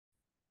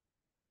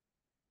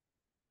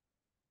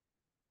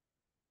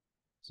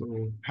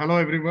So, hello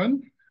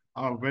everyone.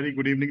 A very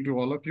good evening to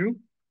all of you.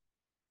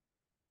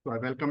 So, I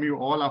welcome you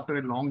all after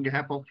a long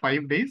gap of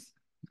 5 days.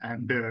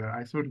 And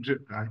I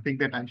think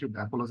that I should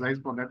apologize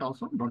for that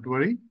also. Don't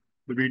worry.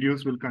 The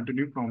videos will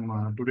continue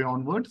from today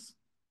onwards.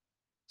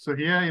 So,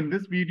 here in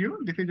this video,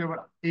 this is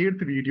our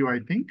 8th video, I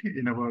think,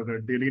 in our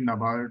daily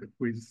Nabard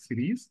quiz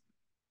series.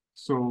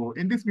 So,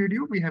 in this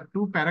video, we have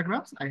two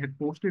paragraphs. I had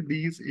posted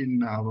these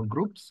in our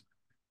groups.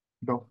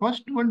 The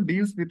first one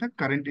deals with a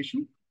current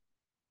issue.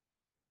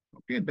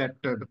 Okay, that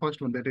the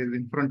first one that is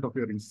in front of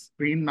your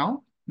screen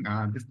now.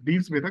 This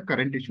deals with a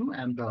current issue,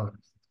 and the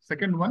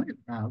second one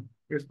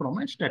is from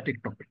a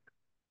static topic.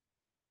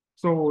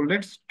 So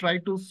let's try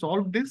to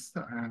solve this.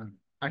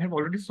 I have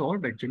already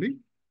solved actually.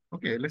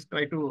 Okay, let's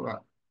try to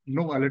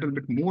know a little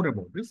bit more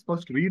about this.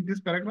 First, read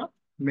this paragraph.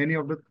 Many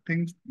of the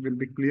things will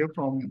be clear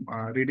from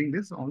reading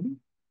this only.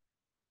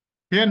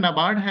 Here,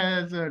 Nabard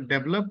has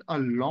developed a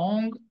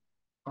loan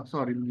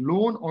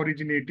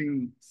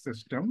originating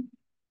system.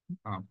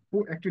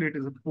 Actually, it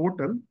is a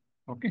portal,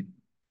 okay,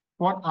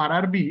 for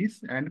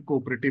RRBs and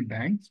cooperative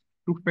banks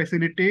to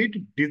facilitate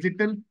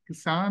digital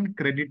Kisan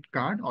credit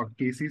card or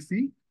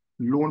KCC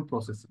loan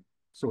processing.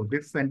 So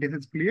this sentence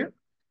is clear.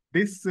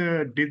 This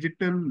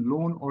digital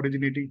loan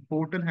originating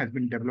portal has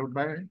been developed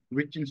by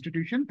which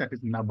institution? That is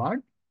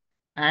Nabard.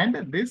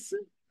 And this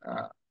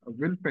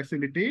will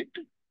facilitate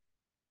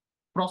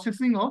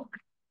processing of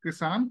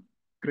Kisan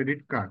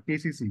credit card,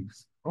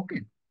 KCCs.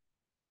 Okay.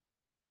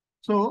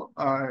 So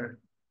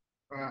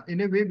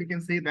in a way, we can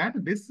say that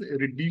this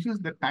reduces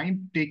the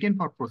time taken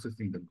for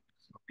processing the loans.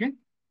 Okay.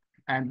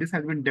 And this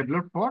has been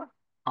developed for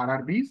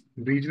RRBs,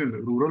 regional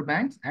rural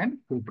banks, and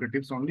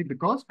cooperatives only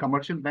because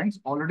commercial banks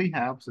already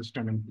have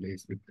system in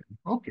place with them.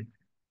 Okay.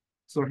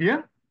 So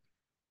here,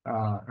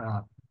 uh,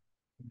 uh,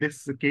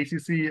 this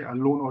KCC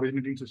loan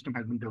originating system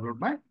has been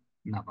developed by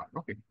Nabard.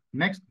 Okay.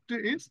 Next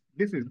this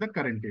is the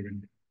current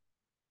event.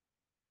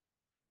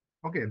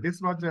 Okay,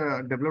 this was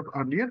developed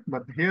earlier,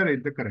 but here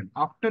is the current.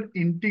 After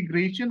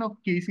integration of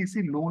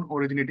KCC loan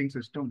originating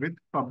system with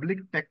public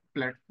tech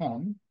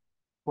platform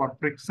for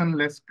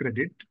frictionless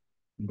credit,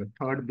 the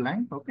third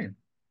blank, okay.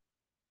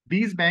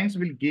 These banks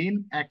will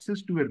gain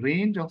access to a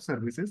range of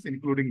services,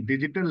 including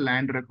digital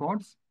land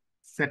records,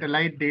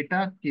 satellite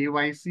data,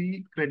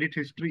 KYC, credit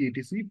history,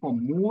 etc., for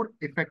more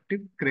effective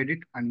credit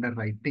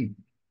underwriting.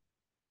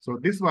 So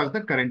this was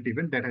the current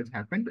event that has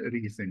happened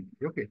recently.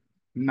 Okay.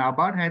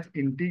 Nabard has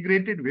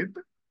integrated with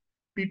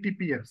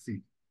PTPFC.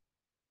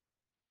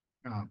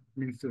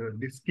 Means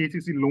this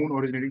KCC loan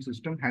originating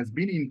system has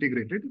been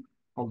integrated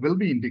or will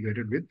be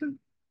integrated with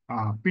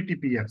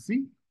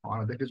PTPFC,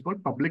 or that is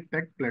called Public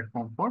Tech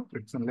Platform for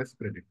Frictionless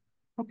Credit.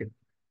 Okay.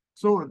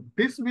 So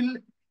this will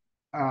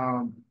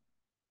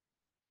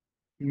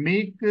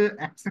make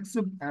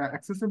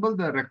accessible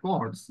the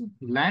records,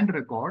 land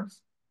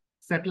records,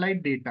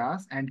 satellite data,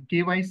 and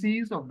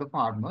KYCs of the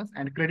farmers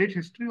and credit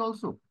history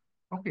also.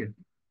 Okay,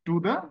 to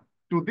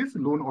this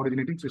loan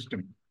originating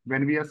system.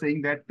 When we are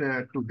saying that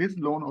to this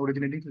loan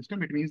originating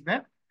system, it means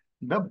that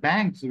the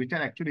banks which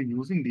are actually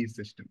using these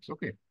systems.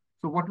 Okay,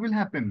 so what will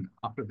happen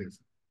after this?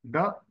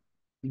 The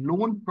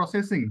loan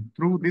processing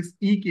through this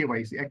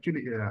e-KYC,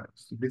 actually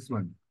this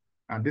one,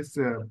 this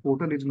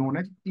portal is known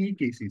as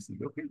e-KCC.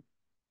 Okay,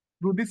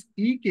 through this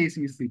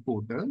e-KCC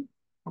portal,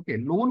 okay,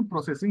 loan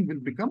processing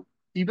will become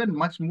even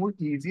much more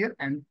easier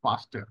and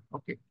faster.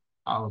 Okay.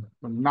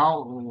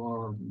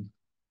 Now,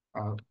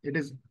 it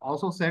is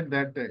also said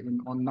that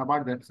on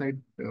Nabard website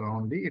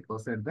only, it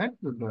was said that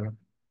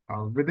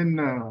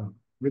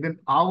within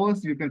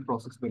hours you can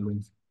process the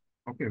loans.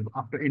 Okay,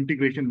 after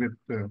integration with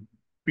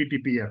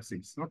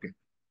PTPFCs. Okay,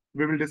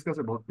 we will discuss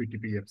about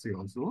PTPFC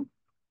also.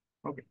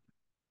 Okay.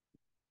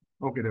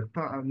 Okay,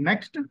 the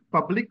next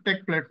public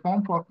tech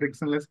platform for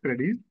frictionless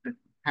credit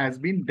has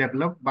been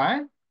developed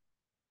by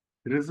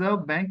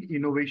Reserve Bank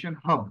Innovation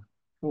Hub,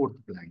 fourth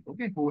blank,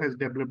 okay, who has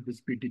developed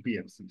this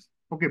PTPFCs.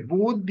 Okay,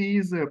 both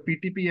these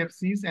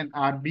PTPFCs and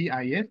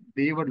RBIS,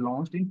 they were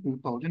launched in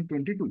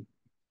 2022.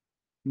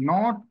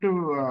 Not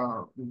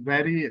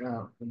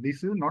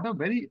this is not a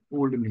very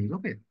old news,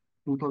 okay.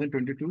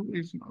 2022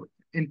 is,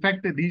 in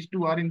fact, these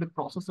two are in the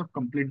process of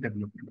complete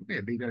development,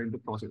 okay. They are in the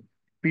process.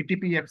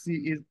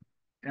 PTPFC is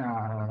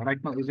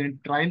right now is in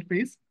trial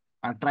phase.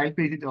 Trial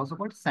phase is also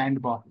called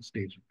sandbox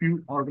stage.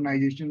 Few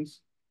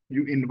organizations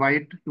you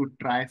invite to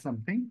try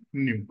something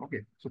new,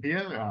 okay. So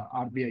here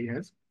RBI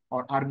has,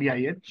 or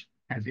RBIH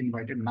has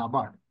invited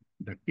Nabard,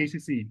 the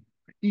KCC,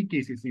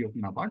 e-KCC of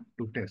Nabard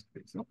to test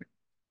this, okay.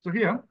 So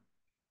here,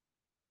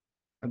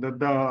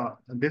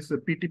 this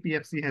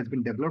PTPFC has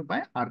been developed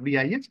by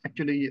RBIH.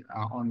 Actually,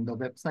 on the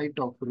website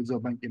of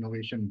Reserve Bank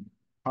Innovation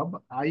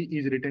Hub, I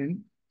is written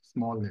in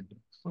small letter.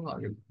 So I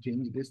will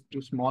change this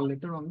to small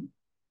letter only.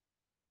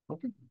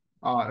 Okay.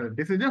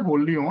 This is a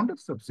wholly owned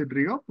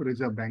subsidiary of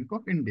Reserve Bank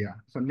of India.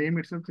 So name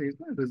itself says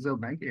the Reserve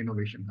Bank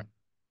Innovation Hub.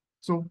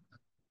 So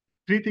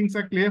three things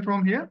are clear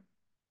from here.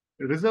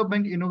 Reserve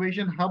Bank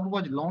Innovation Hub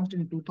was launched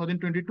in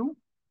 2022,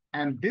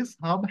 and this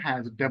hub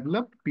has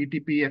developed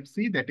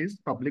PTPFC, that is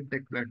Public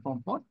Tech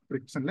Platform for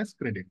Frictionless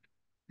Credit.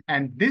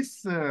 And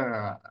this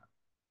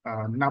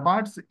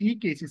Nabard's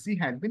e-KCC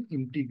has been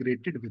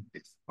integrated with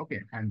this.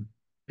 Okay, and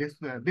this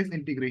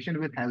integration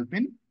will help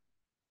in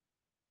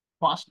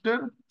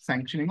faster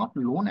sanctioning of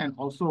loan, and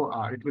also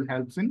it will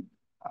help in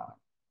uh,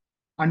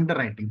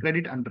 underwriting,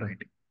 credit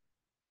underwriting.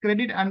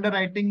 Credit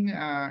underwriting,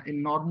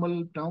 in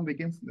normal term, we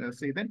can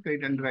say that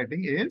credit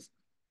underwriting is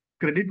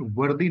credit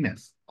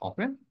worthiness of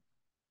a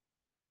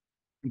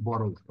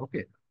borrower.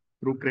 Okay,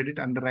 through credit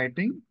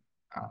underwriting,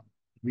 uh,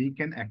 we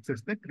can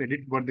access the credit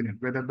worthiness,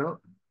 whether the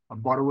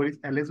borrower is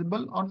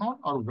eligible or not,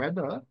 or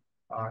whether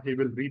he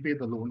will repay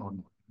the loan or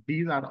not.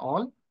 These are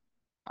all,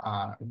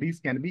 these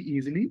can be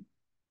easily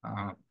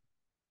uh,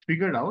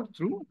 figured out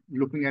through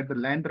looking at the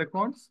land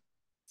records,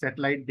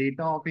 satellite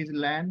data of his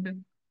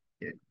land,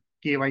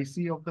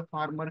 KYC of the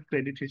farmer,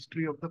 credit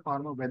history of the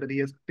farmer, whether he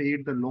has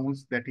paid the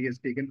loans that he has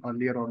taken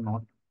earlier or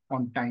not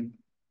on time.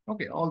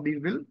 Okay, all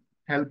these will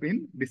help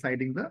in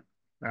deciding the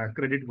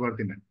credit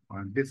worthiness.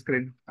 This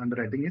credit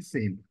underwriting is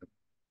same.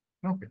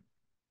 Okay,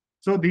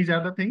 so these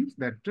are the things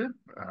that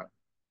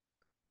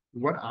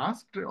were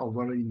asked or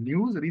were in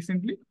news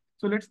recently.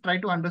 So let's try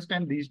to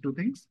understand these two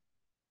things: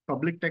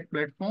 public tech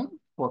platform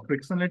for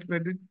frictionless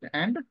credit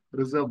and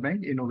Reserve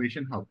Bank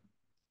Innovation Hub.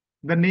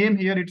 The name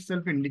here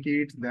itself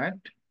indicates that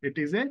it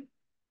is a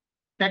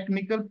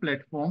technical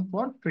platform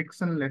for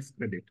frictionless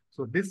credit.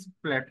 So this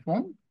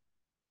platform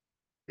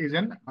is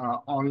an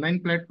online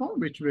platform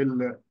which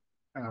will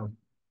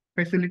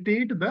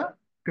facilitate the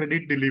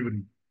credit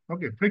delivery.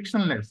 Okay,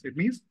 frictionless. It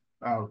means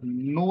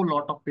no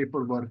lot of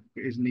paperwork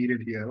is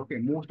needed here. Okay,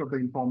 most of the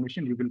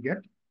information you will get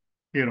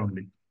here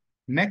only.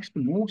 Next,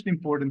 most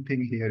important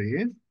thing here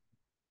is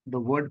the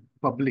word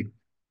public.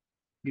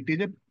 It is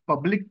a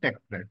public tech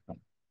platform.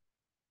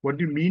 What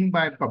do you mean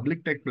by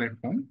public tech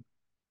platform?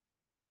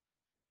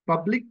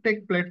 Public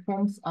tech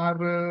platforms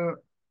are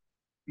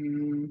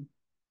mm,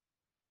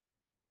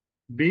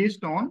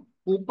 based on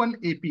open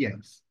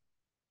APIs.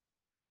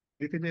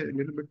 This is a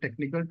little bit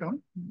technical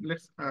term.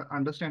 Let's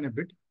understand a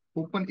bit.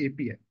 Open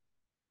API.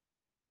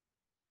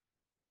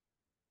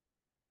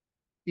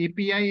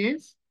 API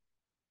is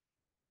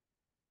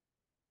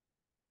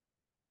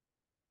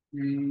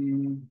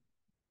mm,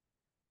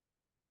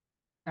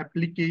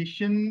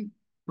 application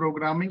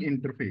programming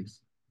interface.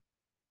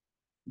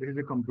 This is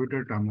a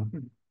computer term.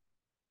 Okay?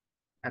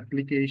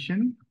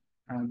 Application.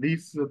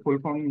 This full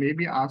form may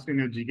be asked in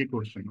your GK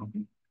question. Okay?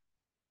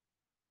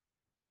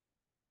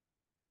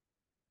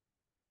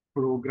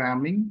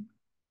 Programming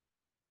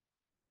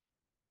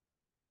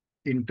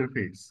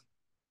interface.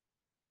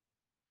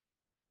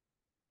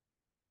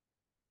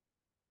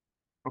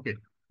 Okay,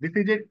 this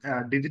is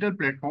a digital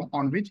platform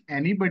on which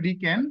anybody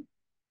can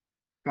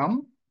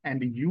come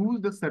and use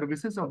the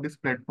services of this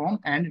platform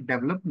and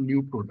develop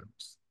new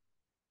products.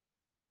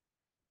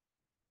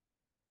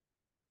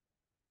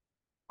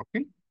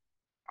 Okay,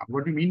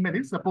 what do you mean by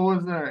this?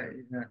 Suppose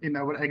in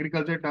our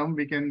agriculture term,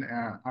 we can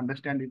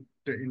understand it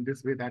in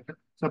this way that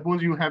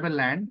suppose you have a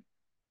land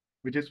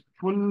which is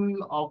full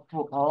of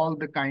all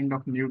the kind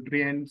of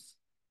nutrients,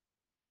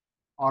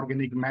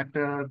 organic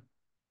matter,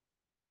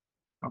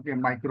 okay,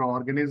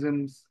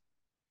 microorganisms,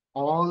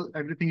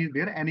 everything is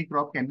there. Any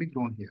crop can be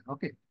grown here.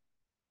 Okay.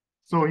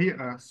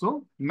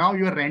 So now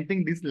you are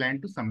renting this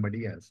land to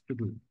somebody else to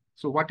do.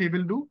 So what he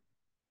will do?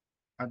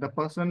 The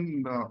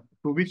person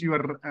to which you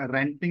are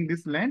renting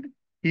this land,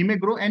 he may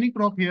grow any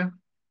crop here.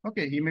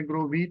 Okay, he may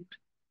grow wheat,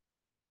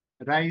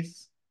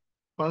 rice,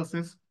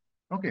 pulses.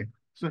 Okay,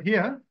 so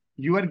here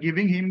you are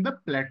giving him the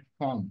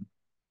platform.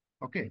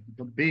 Okay,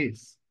 the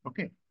base.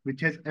 Okay, which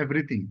has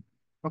everything.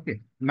 Okay,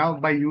 now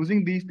by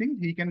using these things,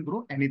 he can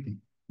grow anything.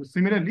 So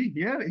similarly,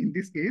 here in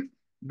this case,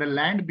 the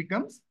land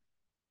becomes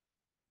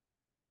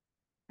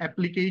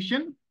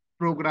application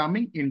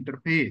programming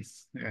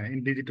interface.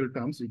 In digital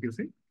terms, you can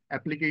say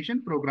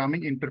application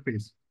programming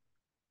interface.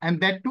 And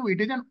that too,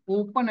 it is an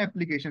open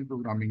application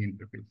programming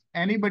interface.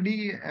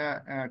 Anybody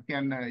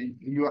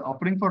you are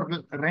offering for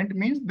rent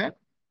means that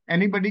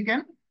anybody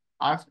can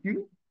ask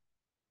you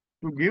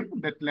to give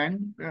that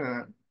land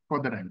for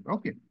the rent.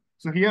 Okay.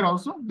 So here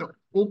also the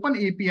open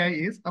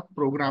API is a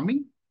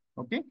programming.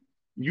 Okay.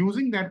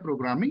 Using that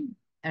programming,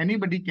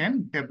 anybody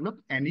can develop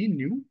any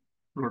new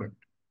product.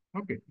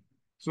 Okay.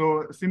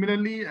 So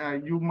similarly,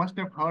 you must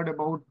have heard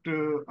about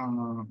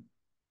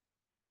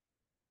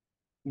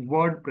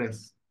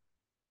WordPress.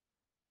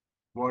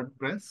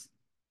 WordPress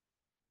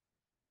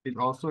is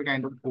also a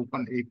kind of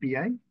open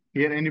API.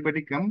 Here,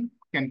 anybody can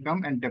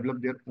come and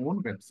develop their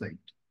own website.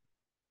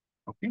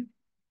 Okay.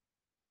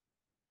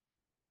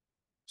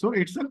 So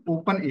it's an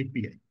open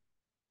API.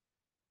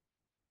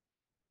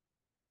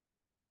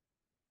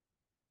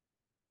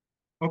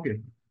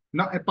 Okay.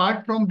 Now,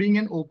 apart from being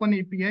an open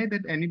API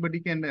that anybody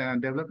can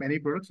develop any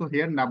product, so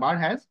here Nabard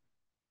has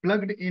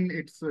plugged in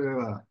its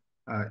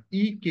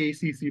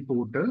e-KCC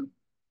portal.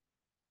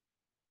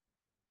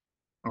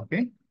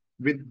 Okay,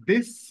 with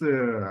this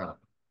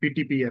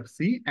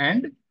PTPFC,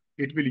 and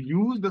it will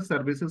use the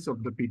services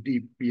of the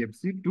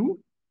PTPFC to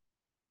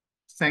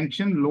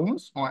sanction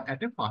loans or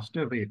at a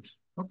faster rate.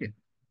 Okay,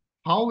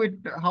 how it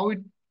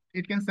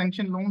it can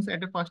sanction loans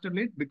at a faster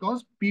rate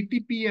because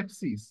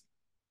PTPFCs,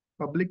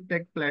 public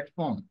tech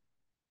platform,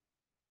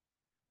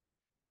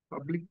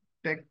 public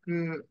tech,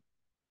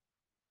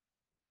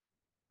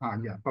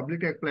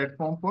 public tech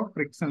platform for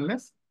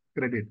frictionless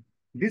credit.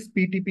 This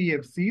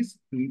PTPFCs,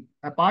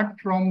 apart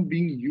from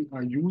being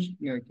used,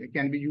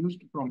 can be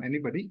used from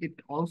anybody, it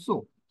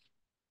also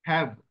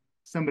have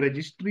some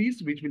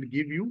registries which will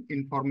give you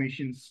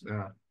informations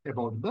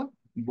about the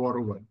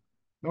borrower.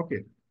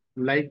 Okay,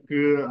 like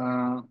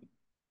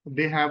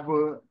they have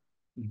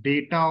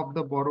data of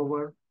the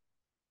borrower,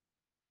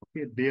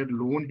 okay, their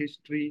loan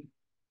history,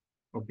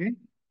 okay,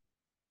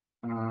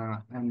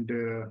 and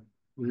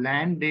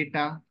land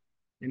data.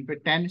 In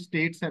fact, 10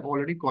 states have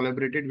already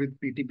collaborated with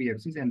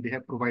PTPFCs and they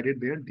have provided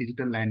their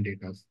digital land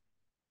data,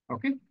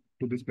 okay,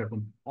 to this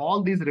platform.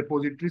 All these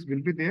repositories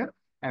will be there,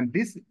 and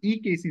this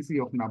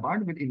e-KCC of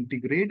Nabard will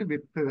integrate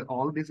with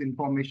all this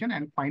information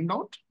and find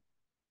out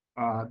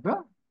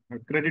the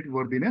credit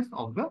worthiness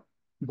of the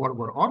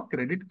borrower or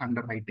credit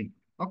underwriting.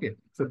 Okay,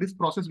 so this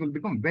process will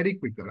become very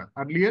quicker.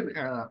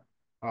 Earlier,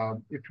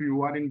 if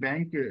you are in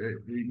bank,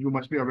 you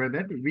must be aware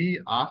that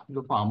we ask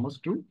the farmers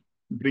to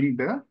bring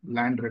the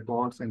land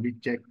records and we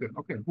check.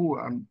 Okay, who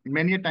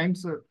many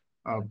times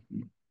uh,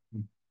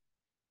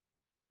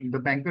 the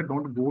banker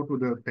don't go to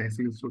the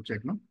tehsils to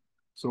check, no?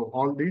 So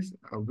all this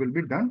will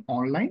be done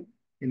online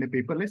in a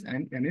paperless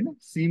and in a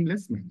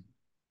seamless manner.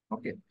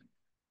 Okay.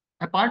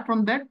 Apart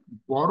from that,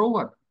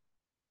 borrower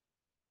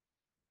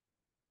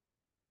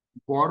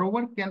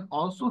can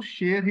also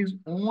share his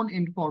own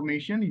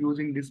information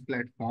using this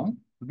platform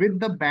with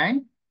the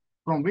bank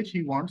from which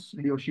he or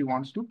she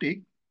wants to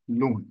take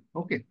loan.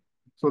 Okay.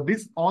 So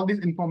this all this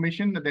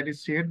information that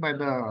is shared by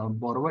the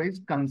borrower is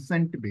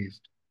consent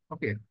based.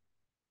 Okay.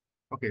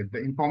 Okay. The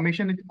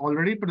information is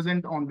already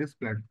present on this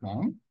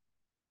platform.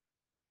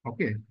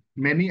 Okay.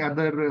 Many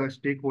other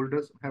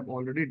stakeholders have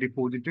already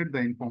deposited the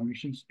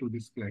informations to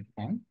this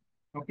platform.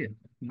 Okay.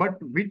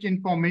 But which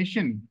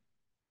information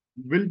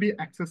will be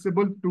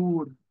accessible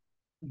to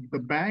the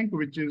bank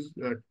which is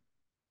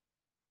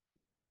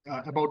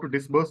about to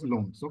disburse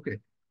loans? Okay.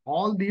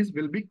 All these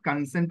will be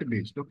consent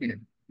based. Okay.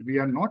 We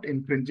are not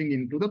infringing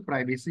into the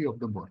privacy of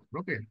the borrower.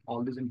 Okay.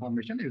 All this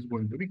information is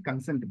going to be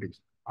consent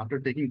based. After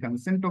taking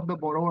consent of the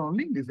borrower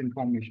only, this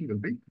information will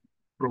be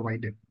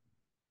provided.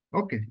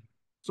 Okay.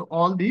 So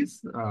all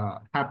these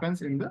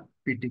happens in the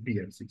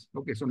PTPFCs.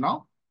 Okay. So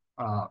now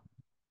uh,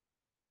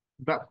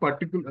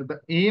 the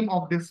aim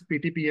of this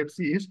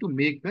PTPFC is to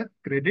make the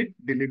credit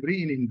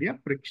delivery in India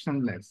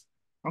frictionless.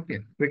 Okay.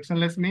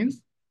 Frictionless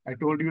means I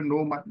told you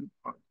no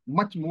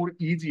much more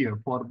easier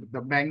for the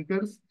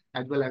bankers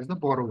as well as the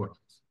borrowers.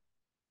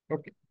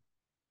 Okay.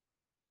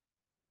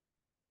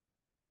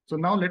 So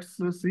now let's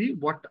see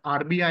what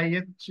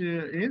RBIH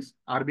is.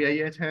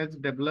 RBIH has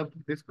developed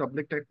this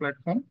public tech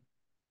platform,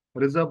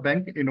 Reserve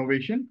Bank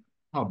Innovation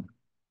Hub.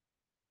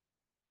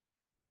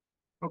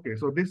 Okay,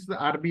 so this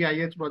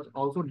RBIH was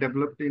also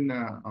developed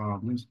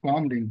means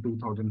formed in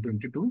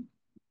 2022,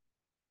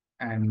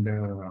 and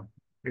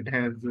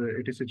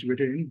it is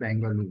situated in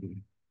Bangalore.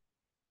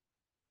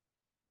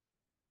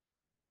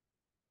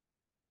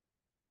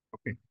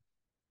 Okay,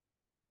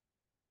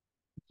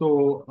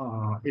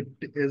 so it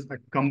is a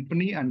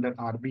company under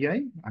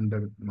RBI,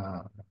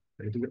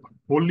 it is a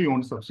wholly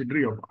owned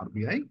subsidiary of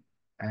RBI,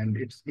 and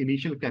its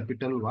initial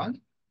capital was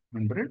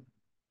 100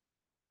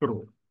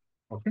 crore.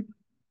 Okay,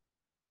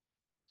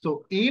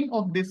 so aim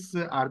of this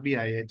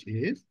RBIH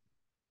is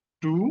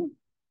to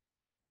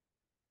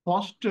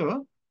foster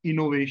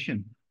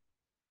innovation.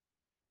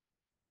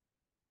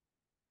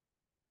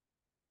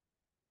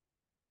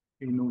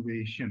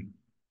 Innovation.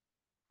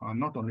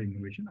 Not only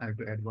innovation, I have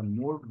to add one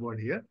more word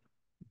here,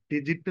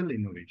 digital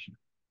innovation.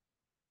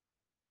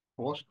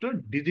 Foster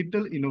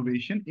digital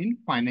innovation in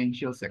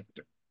financial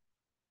sector.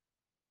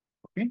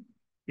 Okay.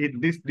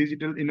 This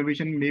digital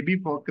innovation may be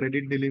for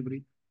credit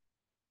delivery,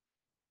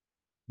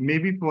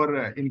 maybe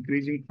for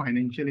increasing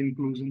financial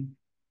inclusion.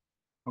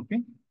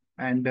 Okay.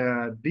 And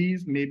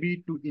these may be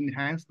to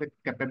enhance the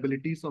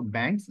capabilities of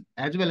banks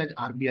as well as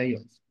RBI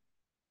also.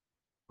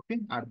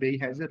 Okay.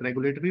 RBI has a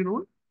regulatory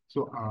role.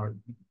 So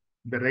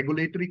the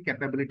regulatory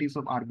capabilities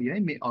of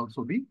RBI may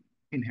also be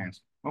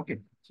enhanced. Okay.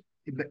 So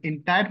the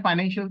entire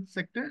financial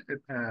sector,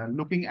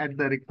 looking at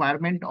the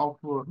requirement of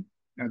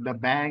the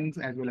banks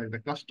as well as the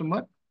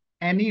customer,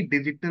 any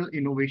digital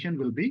innovation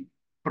will be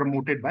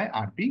promoted by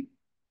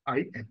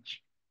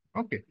RBIH.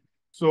 Okay.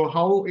 So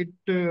how it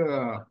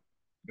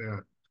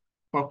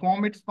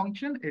perform its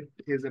function? It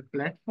is a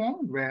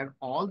platform where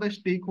all the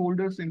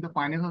stakeholders in the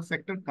financial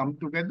sector come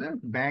together.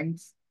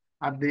 Banks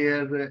are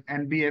there,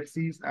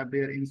 NBFCs are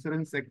there,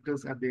 insurance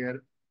sectors are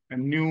there,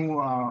 and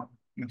new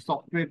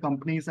software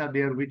companies are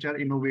there which are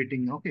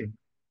innovating. Okay,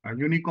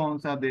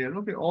 unicorns are there.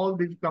 Okay, all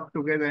these come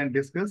together and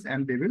discuss,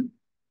 and they will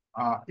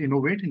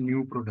innovate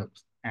new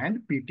products. And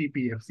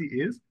PTPFC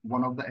is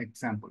one of the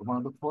example, one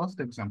of the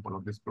first example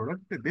of this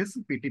product. This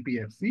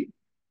PTPFC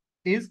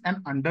is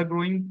an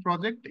undergoing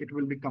project. It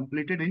will be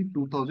completed in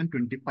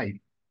 2025,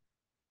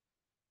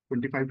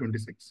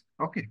 26.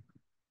 Okay.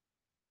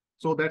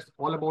 So that's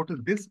all about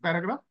this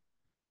paragraph.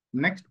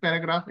 Next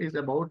paragraph is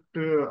about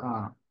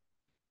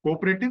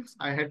cooperatives.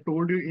 I had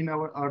told you in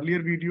our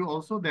earlier video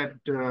also that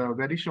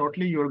very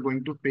shortly you are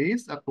going to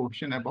face a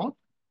question about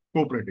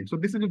cooperative. So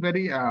this is a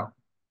very uh,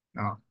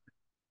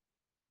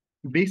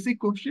 basic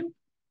question.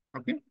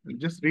 Okay,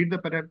 just read the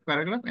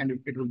paragraph and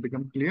it will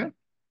become clear.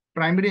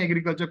 Primary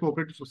agriculture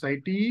cooperative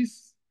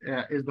societies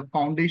is the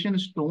foundation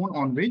stone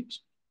on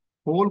which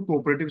whole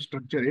cooperative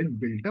structure is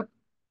built up.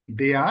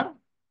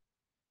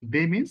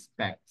 They means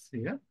PACs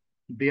here.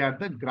 They are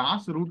the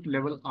grassroots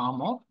level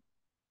arm of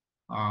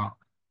uh,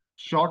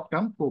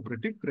 short-term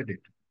cooperative credit.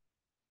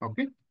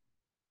 Okay,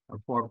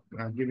 for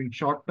giving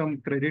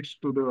short-term credits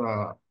to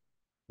the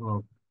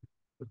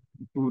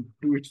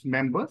to its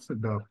members,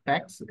 the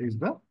tax is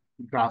the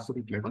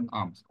grassroots level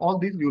arms. All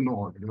these you know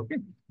already. Okay,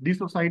 these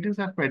societies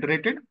are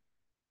federated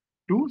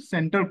to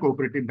central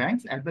cooperative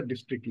banks at the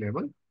district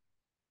level,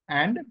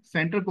 and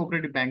central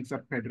cooperative banks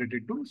are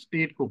federated to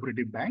state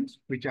cooperative banks,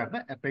 which are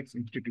the apex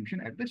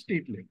institution at the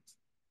state levels.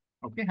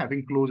 Okay,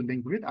 having close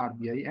link with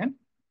RBI and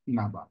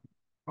Nabard.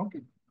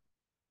 Okay.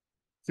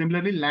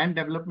 Similarly, Land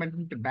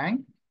Development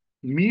Bank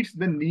meets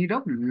the need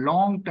of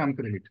long-term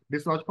credit.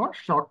 This was for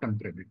short-term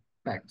credit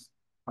tax.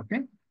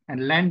 Okay.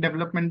 And Land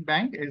Development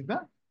Bank is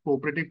the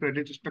cooperative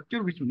credit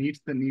structure which meets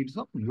the needs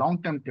of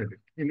long-term credit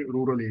in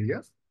rural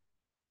areas.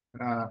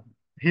 Uh,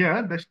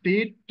 Here, the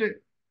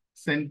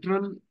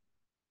central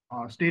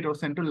state or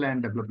central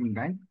land development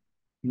bank,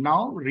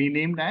 now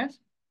renamed as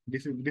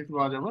this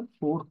was our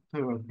fourth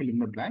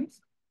preliminary banks.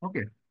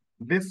 Okay,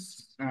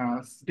 this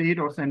state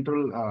or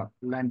central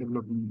land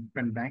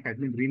development bank has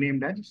been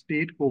renamed as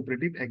State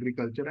Cooperative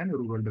Agriculture and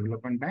Rural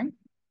Development Bank.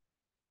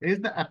 Is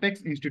the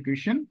apex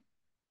institution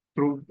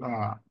through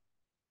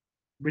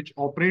which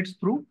operates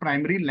through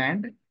primary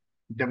land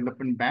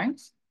development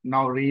banks,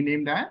 now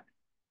renamed as.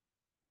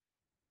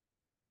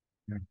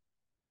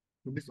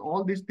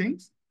 All these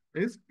things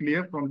is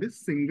clear from this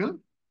single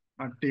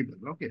table.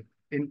 Okay.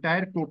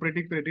 Entire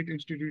cooperative credit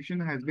institution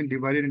has been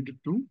divided into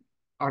two: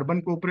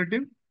 urban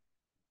cooperative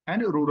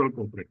and rural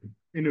cooperative.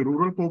 In a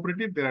rural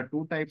cooperative, there are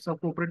two types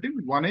of cooperative.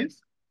 One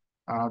is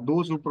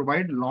those who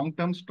provide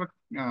long-term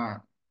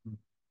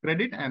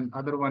credit, and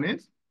other one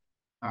is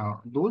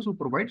those who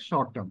provide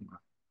short-term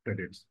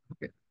credits.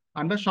 Okay.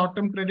 Under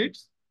short-term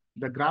credits,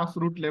 the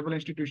grassroots level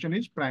institution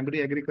is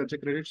primary agriculture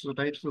credit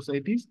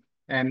societies,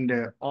 and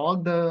all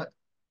the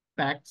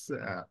tax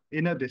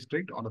in a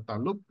district or a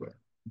taluk,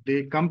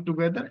 they come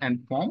together and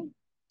form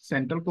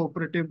central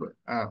cooperative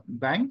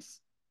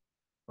banks.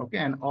 Okay,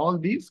 and all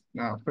these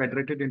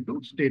federated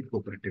into state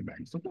cooperative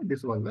banks. Okay,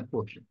 this was the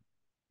portion.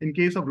 In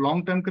case of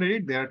long-term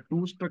credit, there are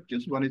two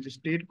structures. One is the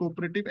State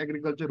Cooperative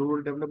Agriculture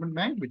Rural Development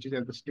Bank, which is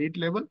at the state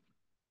level,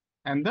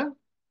 and the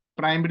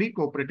Primary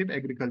Cooperative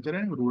Agriculture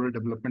and Rural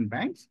Development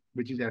Banks,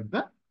 which is at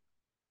the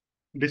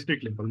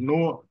district level.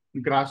 No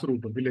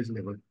grassroots or village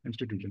level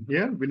institution.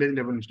 Here, village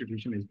level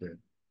institution is the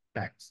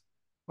tax.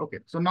 Okay,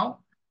 so now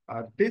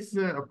this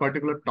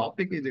particular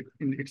topic is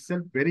in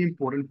itself very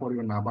important for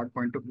your Nabard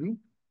point of view.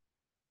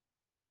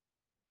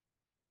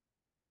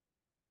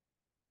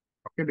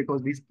 Okay,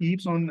 because this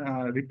keeps on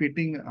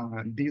repeating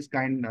these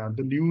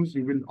the news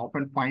you will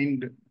often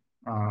find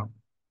uh,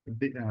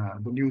 the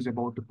news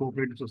about the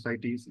cooperative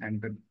societies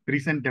and the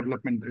recent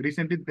development.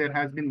 Recently, there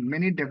has been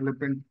many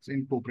developments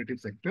in cooperative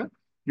sector.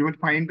 You will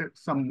find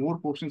some more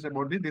questions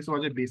about this. This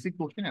was a basic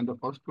question and the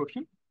first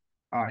question.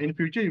 In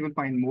future, you will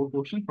find more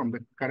questions from the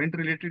current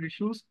related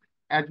issues,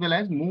 as well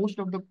as most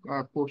of the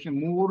question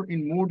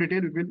in more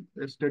detail. We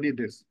will study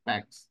this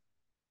tax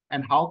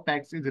and how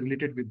tax is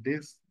related with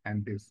this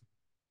and this.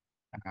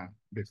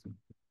 This.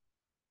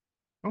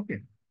 Okay.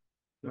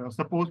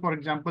 Suppose, for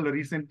example,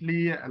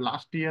 recently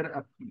last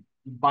year,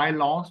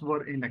 bylaws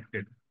were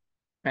enacted.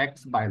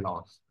 Tax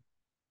bylaws.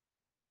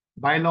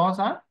 Bylaws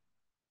are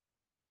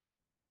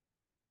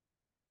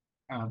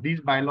these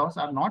bylaws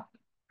are not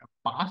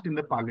passed in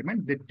the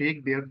parliament. They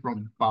take their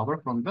power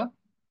from the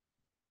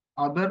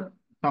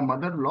some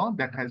other law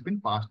that has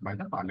been passed by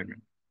the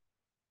parliament.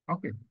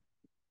 Okay.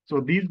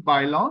 So these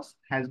bylaws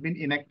has been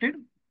enacted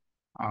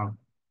uh,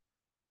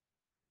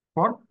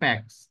 for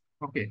tax.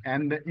 Okay,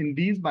 and in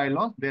these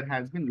bylaws, there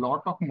has been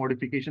lot of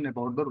modification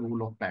about the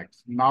rule of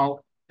tax.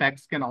 Now,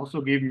 tax can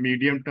also give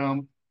medium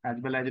term as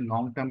well as a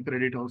long-term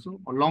credit also,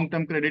 or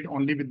long-term credit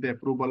only with the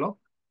approval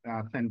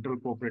of central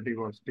cooperative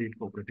or state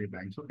cooperative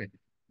banks. Okay,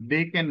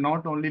 they can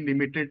not only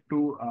limit it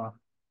to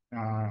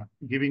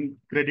giving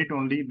credit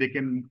only, they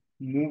can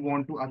move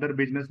on to other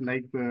business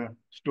like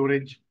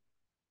storage,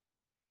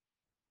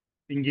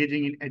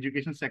 engaging in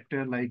education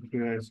sector like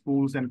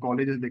schools and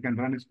colleges. They can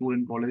run school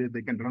and colleges.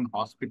 They can run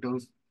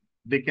hospitals.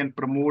 They can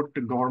promote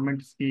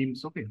government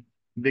schemes. Okay.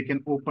 They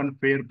can open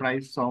fair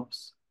price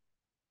shops.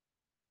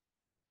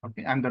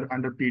 Okay. Under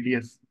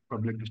PDS,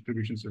 public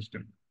distribution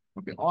system.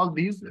 Okay. All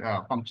these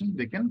functions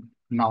they can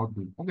now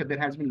do. Okay. There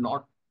has been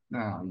lot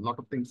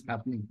of things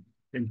happening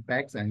in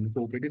tax and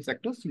cooperative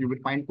sectors. So you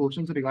will find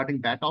questions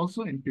regarding that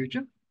also in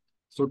future.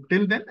 So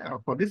till then,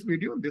 for this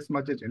video, this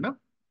much is enough.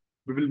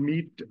 We will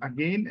meet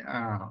again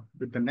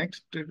with the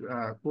next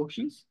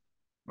questions.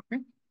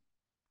 Okay.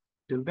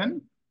 Till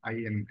then, I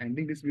am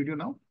ending this video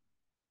now.